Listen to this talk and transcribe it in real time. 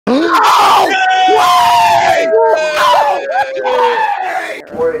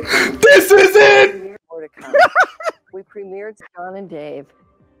come. We premiered John and Dave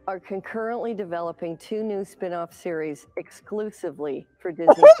are concurrently developing 2 new spin-off series exclusively for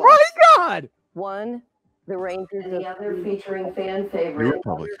Disney+. Oh my God! One, The Rangers, and the other featuring fan favorite.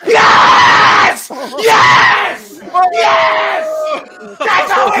 Yes! Yes! Yes!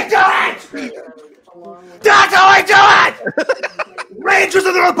 That's how we do it! That's how I do it! Rangers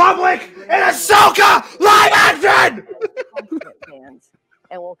of the Republic and Ahsoka live action!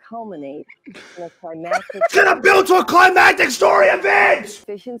 And will culminate in a climactic. It's gonna build to a climactic story event!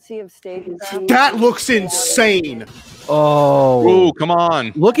 Efficiency of stages. That looks insane. Oh, come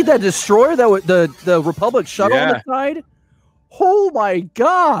on! Look at that destroyer that the Republic shuttle on the side. Oh my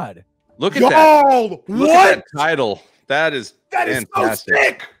God! Look at that! What? Look at that title. That is fantastic. So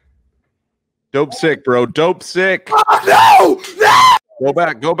sick. Dope sick, bro. Dope sick. Oh, no! No! Go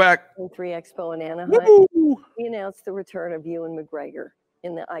back. Go back. 3 Expo in Anaheim. Woo! We announced the return of Ewan McGregor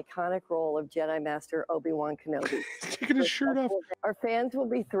in the iconic role of Jedi Master Obi-Wan Kenobi. He's taking his shirt off. Our fans will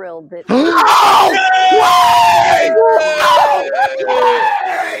be thrilled that. Oh! Wait!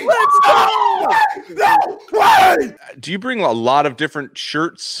 Let's go! No! Wait! Do you bring a lot of different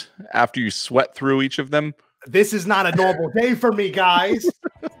shirts after you sweat through each of them? This is not a normal day for me, guys.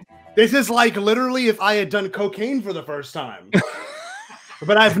 This is like literally if I had done cocaine for the first time.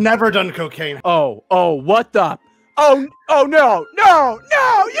 But I've never done cocaine. Oh, what the? Oh, no.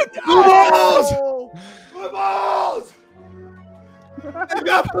 You. Blue balls! Blue balls! I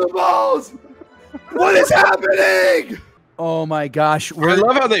got blue balls! What is happening? Oh my gosh! I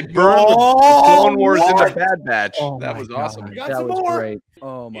love how they burned the Clone Wars in the Bad Batch. Oh that was awesome. That was great.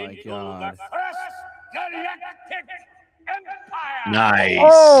 Oh my God! Nice.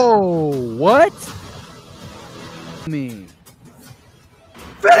 Oh, what? Me.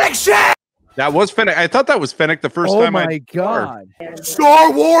 Fennec shit! That was Fennec. I thought that was Fennec the first time. Oh my God!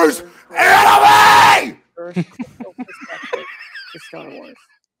 Star Wars anime! Star Wars.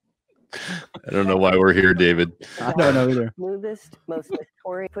 I don't know why we're here, David. I don't know either. Smoothest, most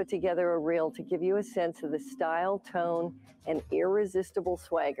notorious. Put together a reel to give you a sense of the style, tone, and irresistible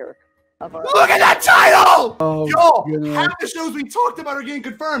swagger of our. Look at that title! Oh, Yo, goodness. half the shows we talked about are getting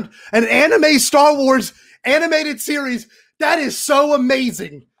confirmed. An anime Star Wars animated series. That is so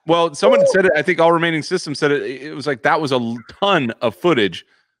amazing. Well, someone said it. I think All Remaining Systems said it. It was like that was a ton of footage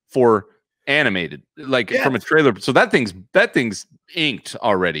for animated, like from a trailer. So that thing's inked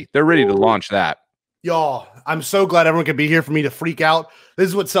already. They're ready to launch that. Y'all, I'm so glad everyone could be here for me to freak out. This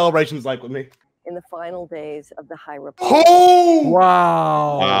is what Celebration's like with me. In the final days of the High Republic. Oh!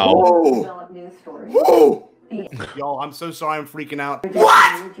 Wow! Develop news stories. Oh! Y'all, I'm so sorry I'm freaking out.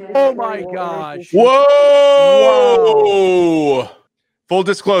 What? Oh my gosh! Whoa! Full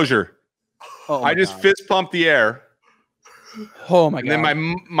disclosure, Oh I just fist pumped the air. Oh my God! And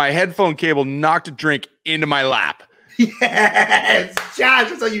then my headphone cable knocked a drink into my lap. Yes! Josh,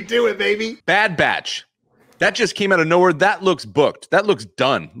 that's how you do it, baby. Bad Batch. That just came out of nowhere. That looks booked. That looks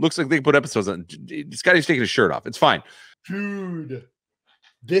done. Looks like they put episodes on. Scotty's taking his shirt off. It's fine. Dude,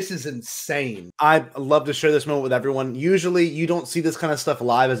 this is insane. I love to share this moment with everyone. Usually, you don't see this kind of stuff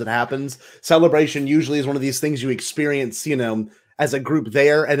live as it happens. Celebration usually is one of these things you experience, as a group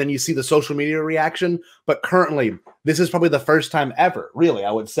there, and then you see the social media reaction. But currently, this is probably the first time ever, really, I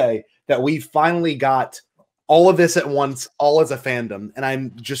would say, that we finally got all of this at once, all as a fandom. And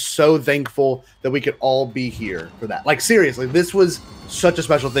I'm just so thankful that we could all be here for that. Like, seriously, this was such a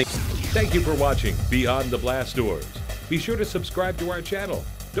special thing. Thank you for watching Beyond the Blast Doors. Be sure to subscribe to our channel.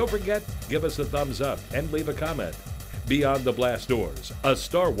 Don't forget, give us a thumbs up and leave a comment. Beyond the Blast Doors, a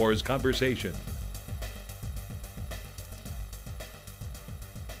Star Wars conversation.